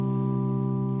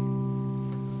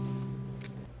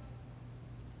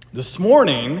This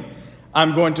morning,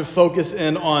 I'm going to focus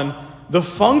in on the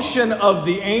function of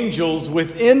the angels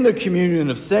within the communion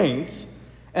of saints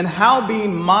and how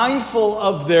being mindful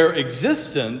of their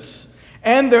existence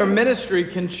and their ministry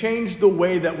can change the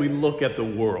way that we look at the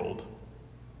world.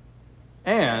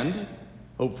 And,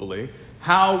 hopefully,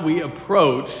 how we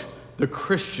approach the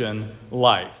Christian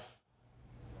life.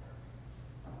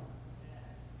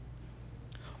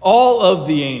 All of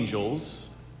the angels,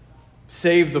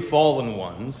 save the fallen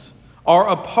ones, are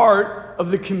a part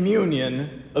of the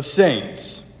communion of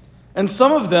saints. And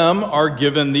some of them are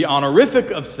given the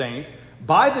honorific of saint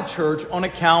by the church on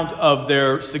account of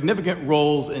their significant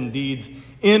roles and deeds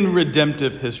in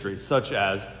redemptive history, such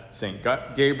as Saint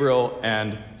Gabriel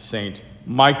and Saint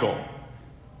Michael.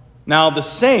 Now, the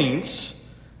saints,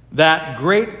 that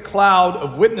great cloud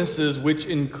of witnesses which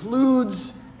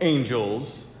includes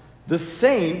angels, the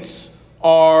saints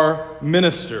are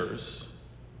ministers.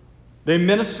 They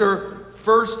minister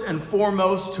first and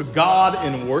foremost to God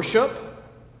in worship.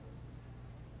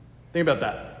 Think about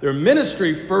that. Their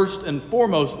ministry, first and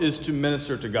foremost, is to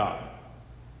minister to God.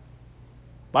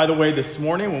 By the way, this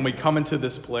morning when we come into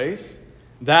this place,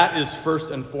 that is first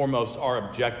and foremost our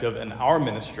objective in our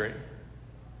ministry,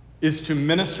 is to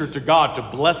minister to God, to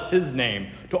bless His name,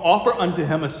 to offer unto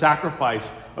Him a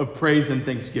sacrifice of praise and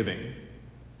thanksgiving.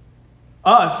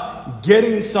 Us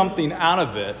getting something out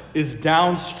of it is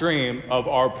downstream of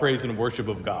our praise and worship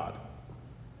of God.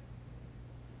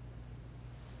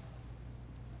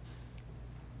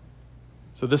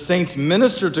 So the saints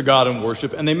minister to God in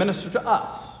worship, and they minister to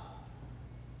us,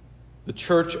 the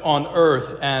church on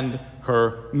earth and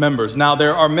her members. Now,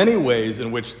 there are many ways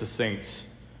in which the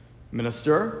saints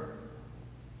minister,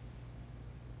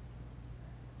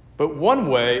 but one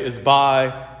way is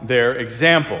by their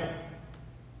example.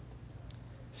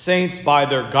 Saints, by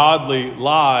their godly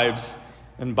lives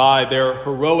and by their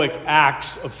heroic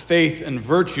acts of faith and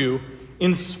virtue,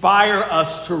 inspire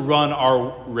us to run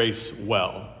our race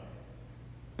well.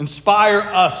 Inspire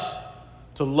us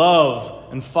to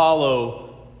love and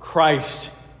follow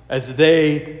Christ as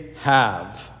they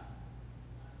have.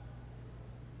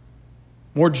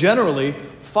 More generally,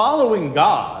 following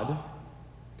God,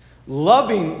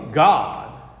 loving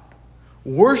God,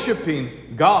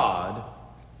 worshiping God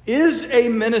is a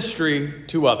ministry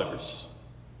to others.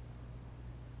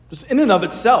 Just in and of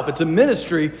itself, it's a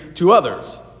ministry to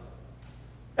others.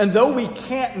 And though we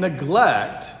can't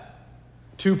neglect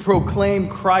to proclaim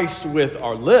Christ with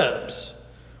our lips,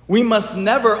 we must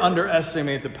never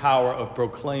underestimate the power of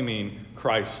proclaiming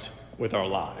Christ with our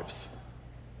lives.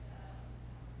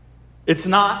 It's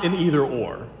not an either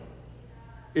or.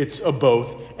 It's a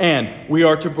both and. We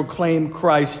are to proclaim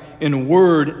Christ in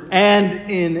word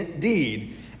and in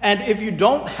deed. And if you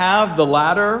don't have the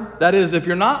latter, that is, if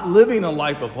you're not living a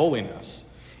life of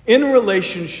holiness in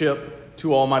relationship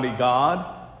to Almighty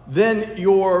God, then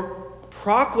your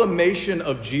proclamation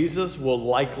of Jesus will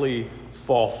likely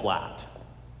fall flat.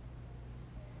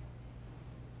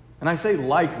 And I say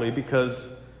likely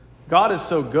because God is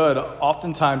so good,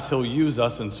 oftentimes He'll use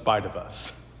us in spite of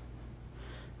us.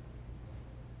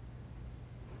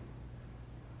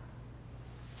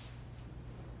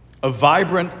 A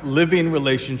vibrant, living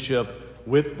relationship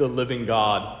with the living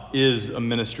God is a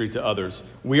ministry to others.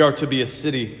 We are to be a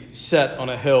city set on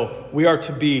a hill. We are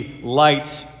to be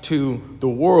lights to the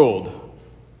world.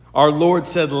 Our Lord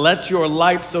said, "Let your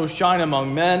light so shine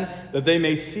among men that they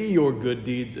may see your good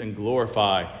deeds and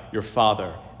glorify your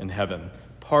Father in heaven."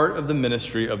 Part of the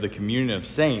ministry of the communion of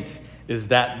saints is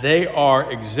that they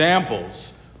are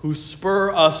examples who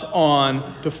spur us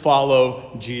on to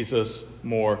follow Jesus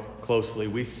more closely.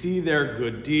 We see their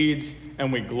good deeds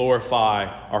and we glorify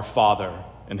our Father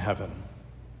in heaven.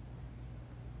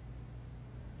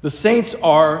 The saints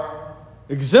are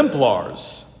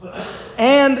exemplars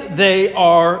and they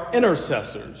are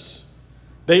intercessors.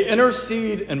 They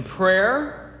intercede in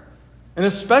prayer, and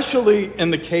especially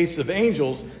in the case of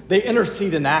angels, they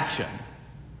intercede in action.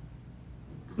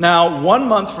 Now, 1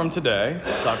 month from today,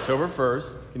 it's October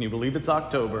 1st. Can you believe it's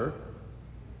October?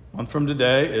 A month from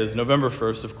today is November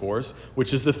 1st, of course,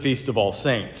 which is the Feast of All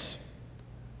Saints.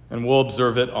 And we'll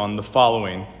observe it on the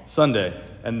following Sunday.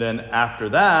 And then after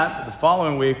that, the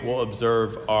following week, we'll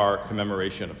observe our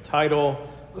commemoration of Title,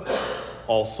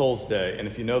 All Souls Day. And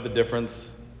if you know the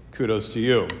difference, kudos to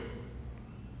you.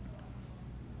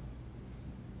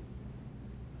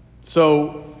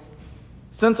 So,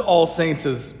 since All Saints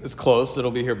is close,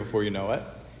 it'll be here before you know it.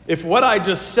 If what I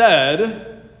just said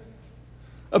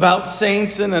about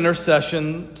saints and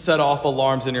intercession set off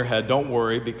alarms in your head, don't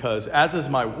worry, because as is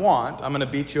my wont, I'm going to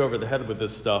beat you over the head with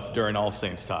this stuff during All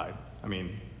Saints Tide. I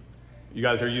mean, You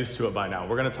guys are used to it by now.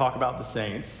 We're going to talk about the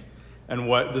saints and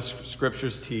what the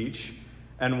scriptures teach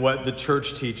and what the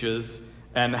church teaches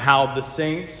and how the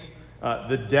saints,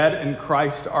 the dead in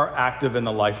Christ, are active in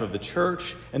the life of the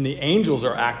church, and the angels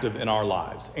are active in our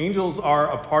lives. Angels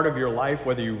are a part of your life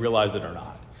whether you realize it or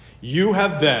not. You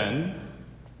have been,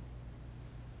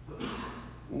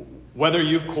 whether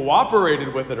you've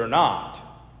cooperated with it or not,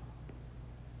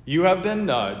 you have been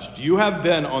nudged, you have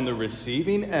been on the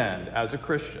receiving end as a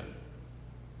Christian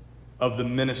of the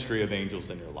ministry of angels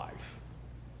in your life.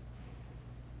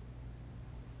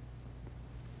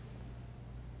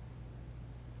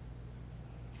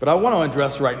 But I want to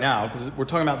address right now, because we're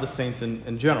talking about the saints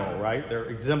in general, right? They're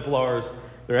exemplars,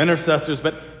 they're intercessors,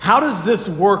 but how does this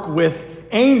work with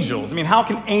angels? I mean, how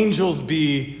can angels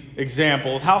be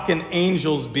examples? How can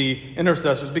angels be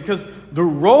intercessors? Because the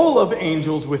role of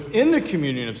angels within the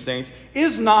communion of saints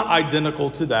is not identical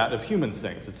to that of human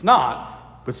saints. It's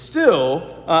not, but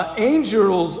still,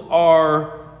 angels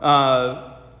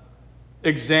are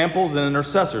examples and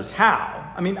intercessors.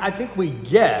 How? I mean, I think we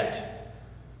get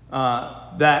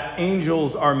that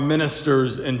angels are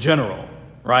ministers in general,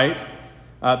 right?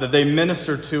 That they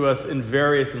minister to us in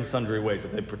various and sundry ways,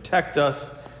 that they protect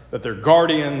us, that they're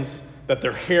guardians, that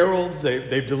they're heralds.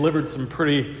 They've delivered some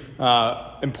pretty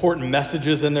important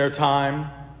messages in their time.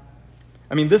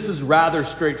 I mean, this is rather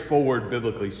straightforward,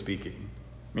 biblically speaking.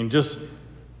 I mean, just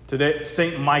today,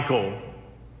 St. Michael,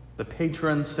 the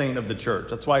patron saint of the church.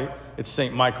 That's why it's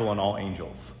St. Michael and all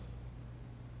angels.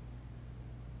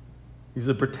 He's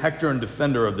the protector and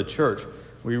defender of the church.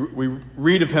 We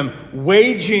read of him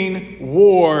waging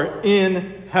war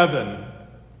in heaven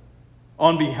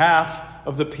on behalf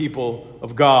of the people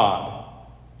of God.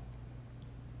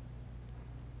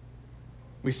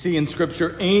 We see in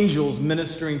Scripture angels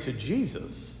ministering to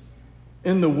Jesus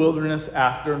in the wilderness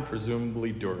after and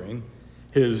presumably during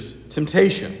his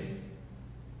temptation.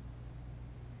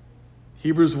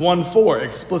 Hebrews 1:4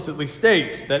 explicitly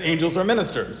states that angels are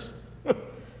ministers.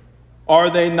 Are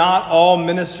they not all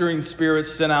ministering spirits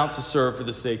sent out to serve for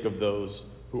the sake of those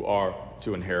who are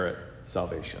to inherit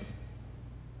salvation?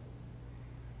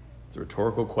 It's a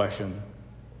rhetorical question.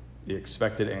 The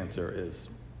expected answer is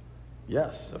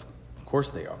yes, of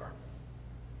course they are.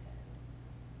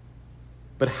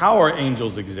 But how are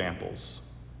angels examples?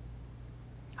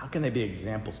 How can they be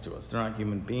examples to us? They're not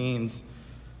human beings.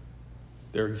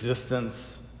 Their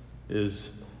existence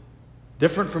is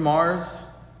different from ours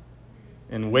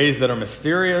in ways that are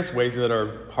mysterious, ways that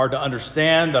are hard to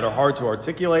understand, that are hard to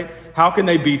articulate. How can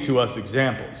they be to us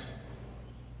examples?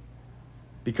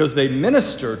 Because they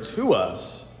minister to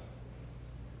us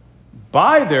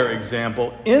by their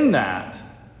example, in that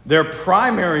their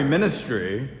primary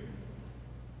ministry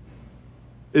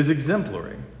is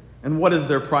exemplary. And what is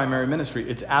their primary ministry?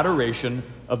 It's adoration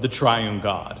of the triune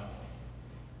God.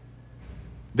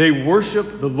 They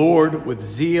worship the Lord with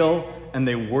zeal, and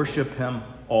they worship him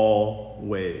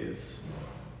always.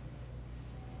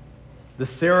 The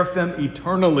seraphim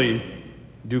eternally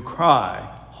do cry,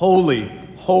 holy,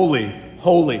 holy,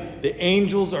 holy. The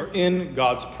angels are in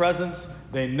God's presence.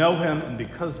 They know him, and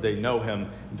because they know him,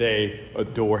 they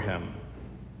adore him.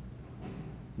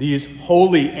 These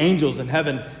holy angels in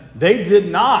heaven, they did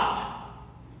not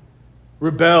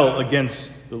rebel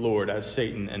against the Lord as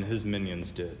Satan and his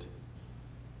minions did.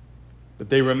 But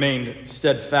they remained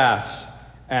steadfast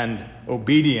and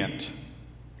obedient.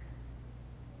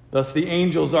 Thus, the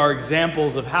angels are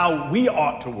examples of how we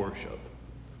ought to worship.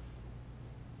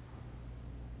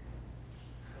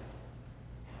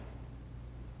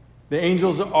 The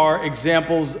angels are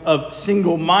examples of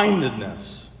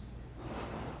single-mindedness,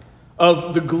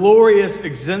 of the glorious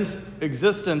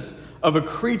existence of a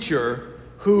creature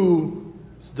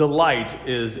whose delight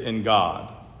is in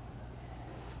God.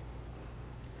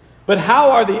 But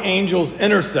how are the angels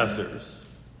intercessors?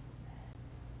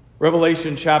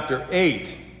 Revelation chapter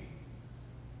 8,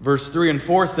 verse 3 and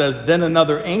 4 says, "Then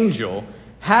another angel,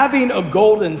 having a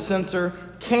golden censer,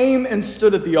 came and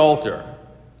stood at the altar.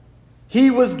 He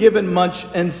was given much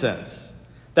incense,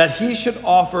 that he should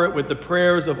offer it with the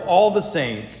prayers of all the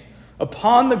saints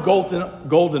upon the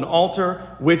golden altar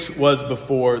which was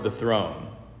before the throne.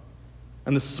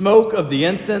 And the smoke of the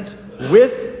incense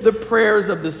with the prayers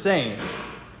of the saints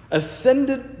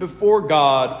ascended before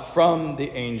God from the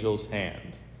angel's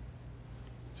hand."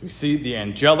 So we see the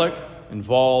angelic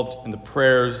involved in the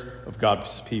prayers of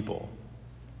God's people.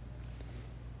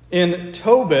 In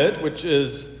Tobit, which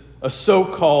is a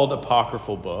so-called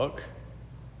apocryphal book,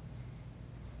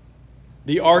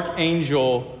 the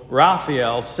archangel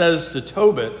Raphael says to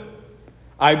Tobit,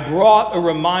 "I brought a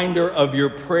reminder of your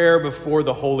prayer before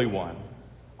the Holy One.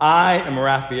 I am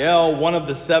Raphael, one of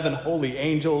the 7 holy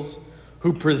angels,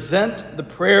 who present the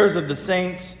prayers of the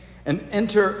saints and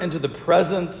enter into the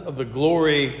presence of the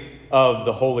glory of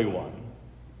the Holy One.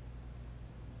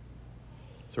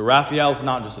 So Raphael's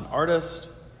not just an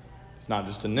artist, he's not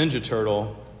just a Ninja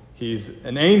Turtle, he's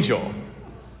an angel.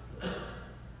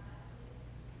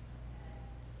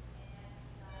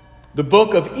 The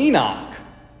book of Enoch,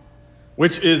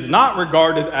 which is not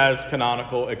regarded as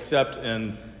canonical except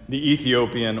in the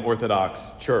Ethiopian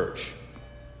Orthodox Church,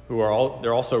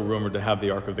 they're also rumored to have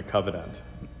the Ark of the Covenant.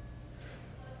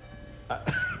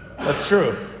 That's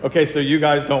true. Okay, so you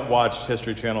guys don't watch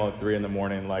History Channel at 3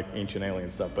 a.m. like Ancient Alien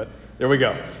stuff, but there we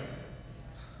go.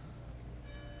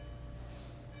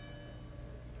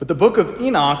 But the book of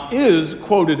Enoch is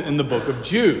quoted in the book of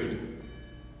Jude.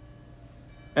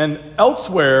 And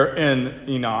elsewhere in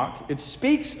Enoch, it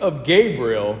speaks of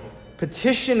Gabriel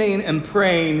petitioning and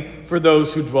praying for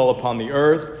those who dwell upon the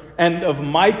earth, and of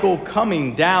Michael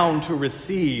coming down to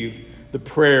receive the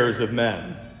prayers of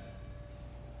men.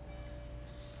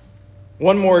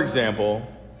 One more example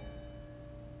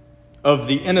of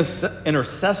the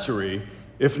intercessory,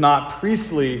 if not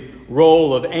priestly,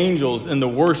 role of angels in the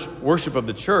worship of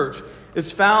the church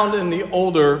is found in the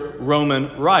older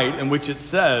Roman rite, in which it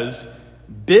says,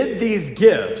 "Bid these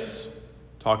gifts,"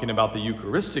 talking about the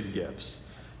Eucharistic gifts,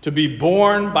 "to be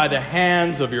borne by the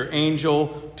hands of your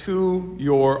angel to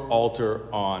your altar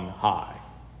on high."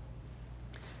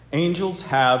 Angels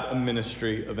have a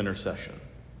ministry of intercession,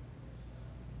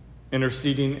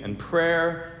 interceding in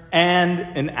prayer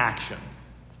and in action.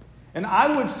 And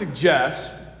I would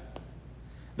suggest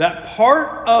that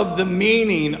part of the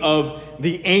meaning of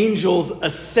the angels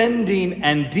ascending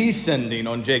and descending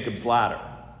on Jacob's ladder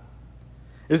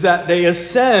is that they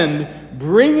ascend,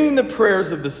 bringing the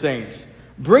prayers of the saints,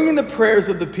 bringing the prayers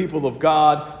of the people of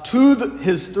God to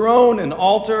his throne and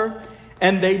altar,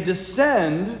 and they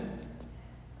descend,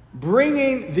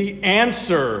 bringing the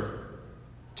answer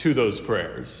to those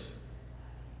prayers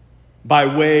by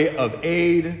way of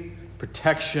aid,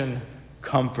 protection,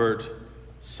 comfort,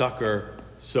 succor,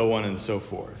 so on and so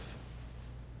forth.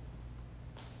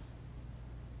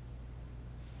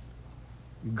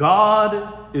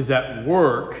 God is at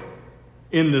work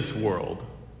in this world.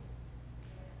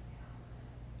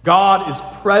 God is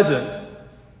present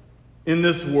in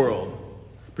this world,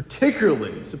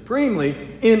 particularly, supremely,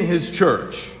 in his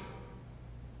church.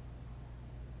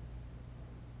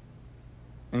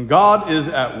 And God is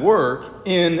at work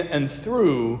in and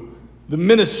through the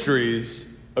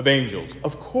ministries of angels.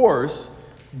 Of course,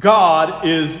 God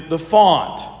is the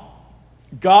font.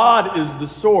 God is the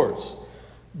source.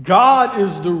 God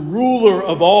is the ruler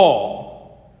of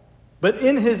all. But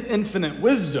in his infinite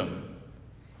wisdom,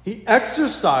 he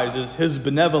exercises his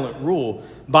benevolent rule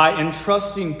by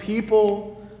entrusting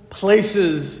people,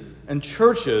 places, and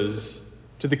churches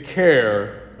to the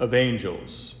care of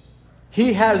angels.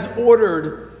 He has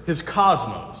ordered his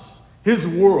cosmos, his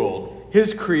world,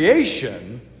 his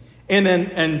creation in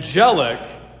an angelic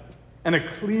and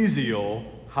ecclesial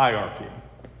hierarchy.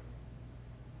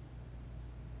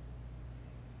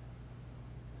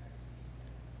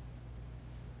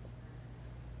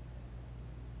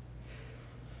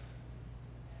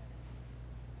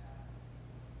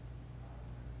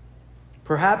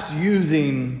 Perhaps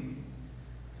using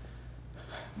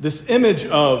this image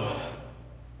of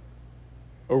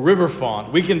a river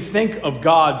font, we can think of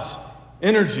God's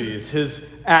energies, his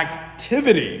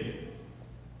activity,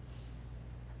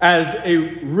 as a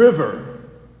river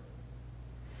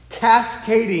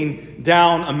cascading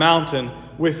down a mountain,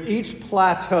 with each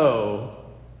plateau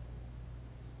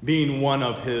being one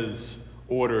of his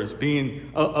orders, being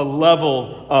a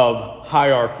level of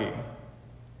hierarchy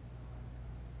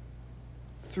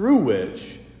through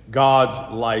which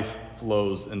God's life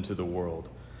flows into the world.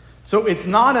 So it's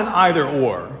not an either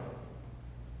or.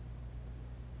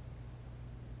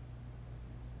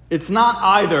 It's not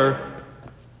either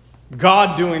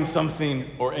God doing something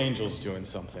or angels doing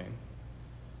something.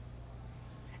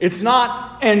 It's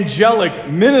not angelic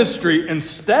ministry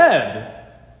instead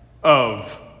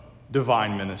of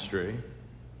divine ministry,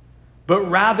 but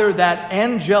rather that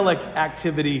angelic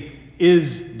activity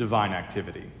is divine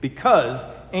activity, because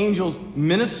angels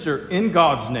minister in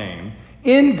God's name,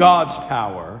 in God's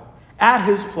power, at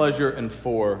his pleasure, and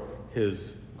for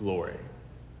his glory.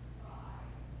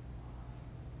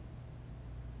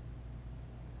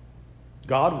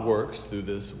 God works through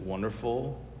this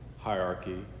wonderful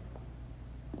hierarchy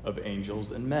of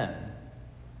angels and men.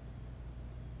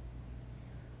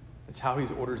 It's how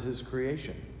he's ordered his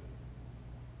creation.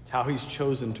 It's how he's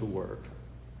chosen to work.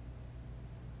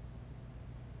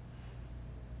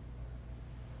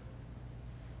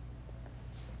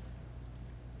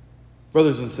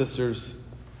 Brothers and sisters,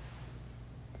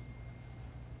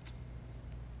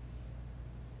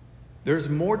 there's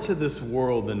more to this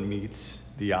world than meets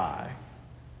the eye.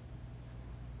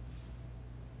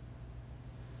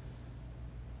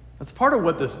 That's part of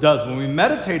what this does. When we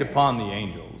meditate upon the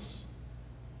angels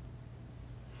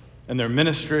and their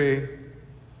ministry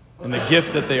and the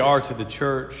gift that they are to the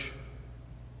church,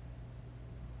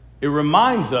 it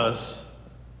reminds us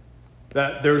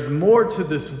that there's more to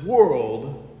this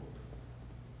world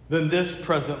than this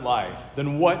present life,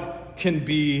 than what can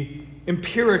be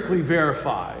empirically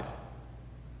verified.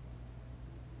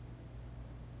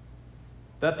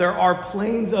 That there are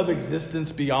planes of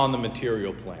existence beyond the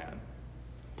material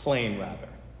plane.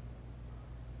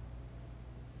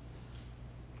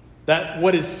 That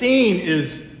what is seen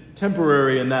is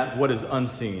temporary and that what is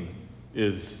unseen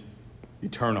is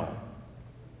eternal.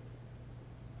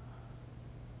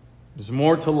 There's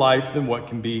more to life than what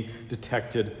can be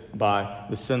detected by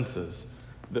the senses.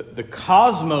 The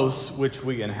cosmos which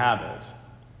we inhabit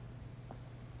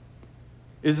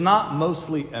is not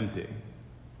mostly empty.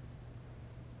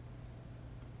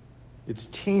 It's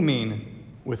teeming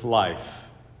with life.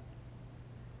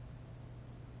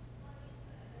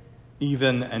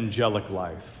 Even angelic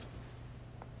life.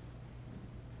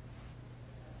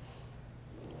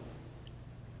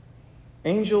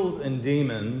 Angels and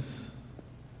demons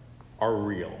are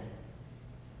real.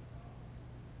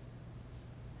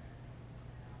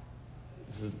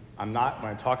 When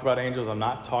I talk about angels, I'm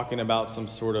not talking about some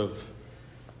sort of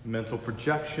mental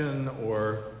projection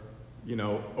or,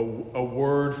 a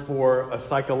word for a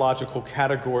psychological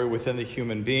category within the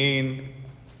human being,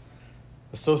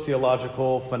 a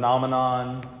sociological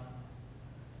phenomenon.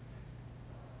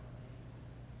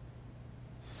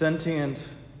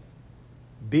 Sentient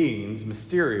beings,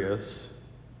 mysterious,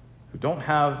 who don't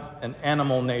have an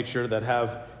animal nature, that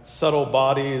have subtle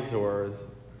bodies, or as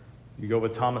you go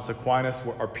with Thomas Aquinas,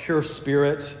 are pure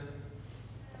spirit.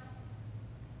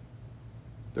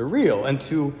 They're real. And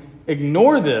to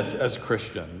ignore this as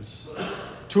Christians,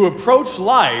 to approach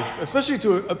life, especially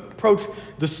to approach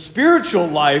the spiritual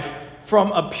life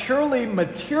from a purely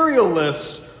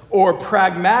materialist or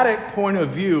pragmatic point of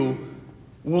view,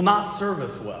 will not serve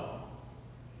us well.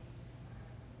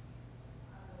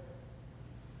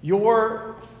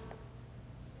 Your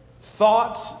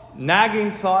thoughts,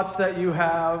 nagging thoughts that you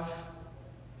have,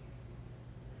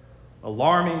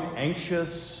 alarming,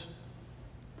 anxious,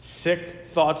 sick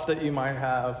thoughts that you might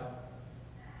have,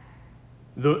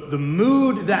 the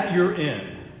mood that you're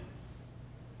in,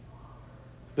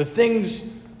 the things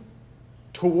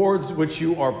towards which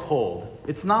you are pulled,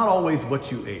 it's not always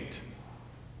what you ate.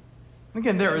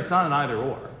 Again, it's not an either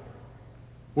or.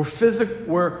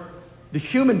 The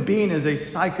human being is a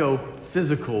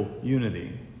psychophysical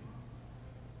unity.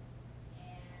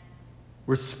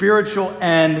 We're spiritual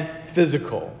and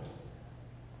physical.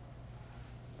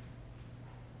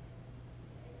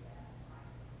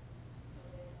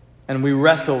 And we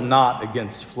wrestle not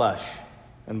against flesh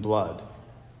and blood.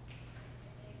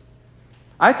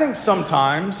 I think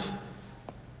sometimes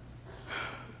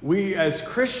we as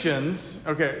Christians,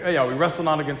 we wrestle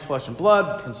not against flesh and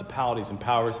blood, principalities and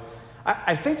powers.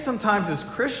 I think sometimes as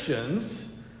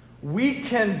Christians, we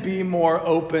can be more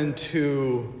open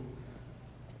to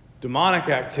demonic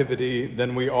activity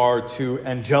than we are to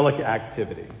angelic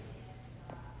activity.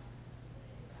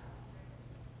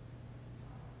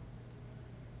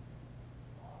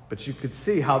 But you could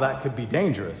see how that could be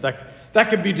dangerous. That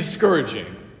could be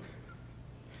discouraging.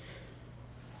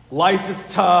 Life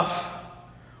is tough.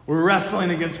 We're wrestling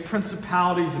against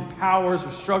principalities and powers. We're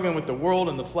struggling with the world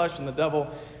and the flesh and the devil.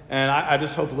 And I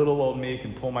just hope little old me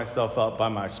can pull myself up by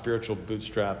my spiritual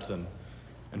bootstraps and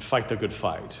fight the good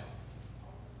fight.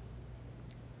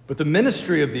 But the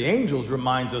ministry of the angels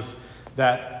reminds us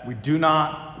that we do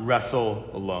not wrestle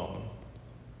alone.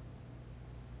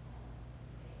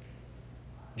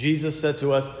 Jesus said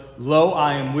to us, "Lo,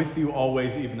 I am with you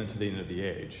always, even unto the end of the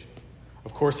age."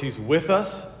 Of course, he's with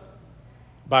us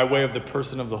by way of the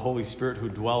person of the Holy Spirit who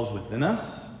dwells within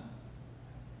us.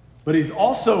 But he's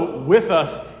also with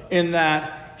us in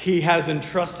that he has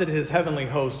entrusted his heavenly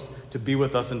host to be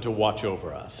with us and to watch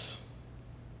over us.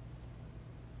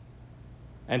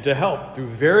 And to help through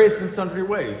various and sundry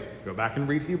ways, go back and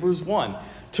read Hebrews 1,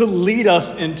 to lead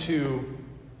us into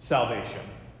salvation,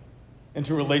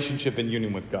 into relationship and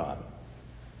union with God.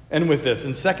 And with this,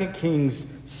 in 2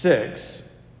 Kings 6,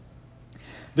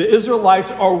 the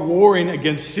Israelites are warring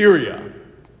against Syria.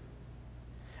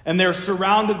 And they're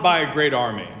surrounded by a great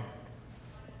army.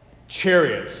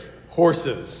 Chariots,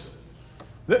 horses.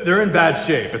 They're in bad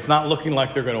shape. It's not looking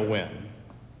like they're going to win.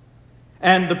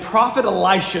 and the prophet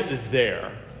Elisha is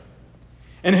there.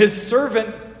 And his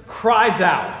servant cries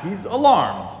out. He's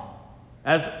alarmed,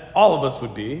 as all of us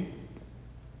would be,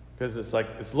 because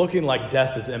it's looking like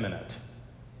death is imminent.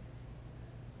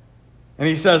 And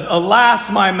he says,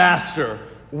 "Alas, my master,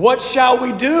 what shall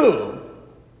we do?"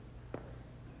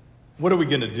 What are we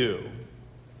going to do?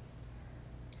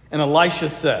 And Elisha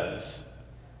says,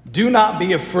 "Do not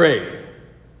be afraid,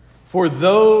 for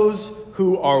those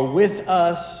who are with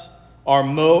us are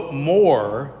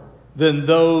more than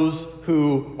those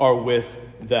who are with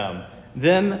them."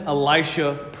 Then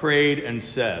Elisha prayed and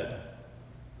said,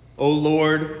 "O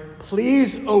Lord,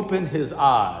 please open his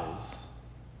eyes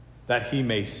that he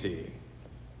may see."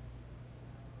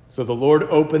 So the Lord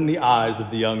opened the eyes of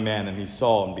the young man, and he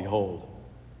saw, and behold,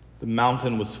 the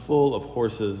mountain was full of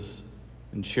horses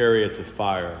and chariots of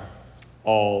fire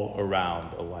all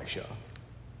around Elisha.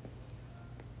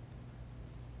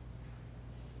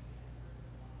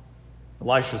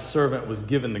 Elisha's servant was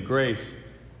given the grace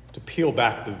to peel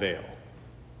back the veil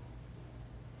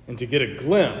and to get a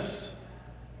glimpse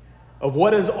of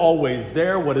what is always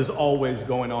there, what is always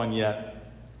going on,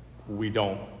 yet we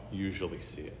don't usually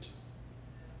see it.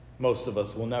 Most of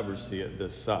us will never see it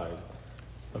this side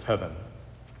of heaven.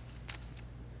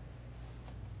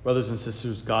 Brothers and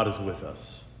sisters, God is with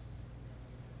us.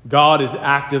 God is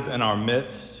active in our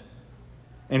midst,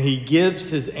 and he gives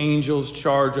his angels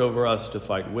charge over us to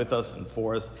fight with us and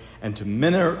for us, and to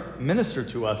minister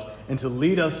to us, and to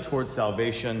lead us toward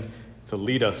salvation, to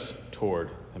lead us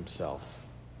toward himself.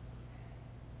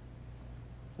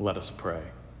 Let us pray.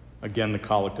 Again, the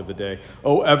collect of the day.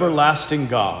 O everlasting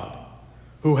God,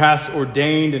 who hast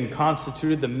ordained and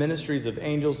constituted the ministries of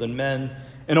angels and men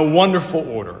in a wonderful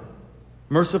order,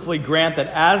 mercifully grant that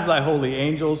as thy holy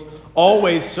angels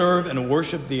always serve and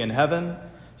worship thee in heaven,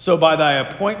 so by thy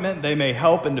appointment they may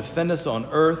help and defend us on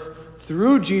earth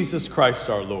through Jesus Christ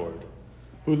our Lord,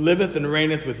 who liveth and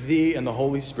reigneth with thee and the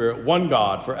Holy Spirit, one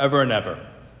God, forever and ever.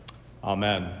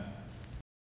 Amen.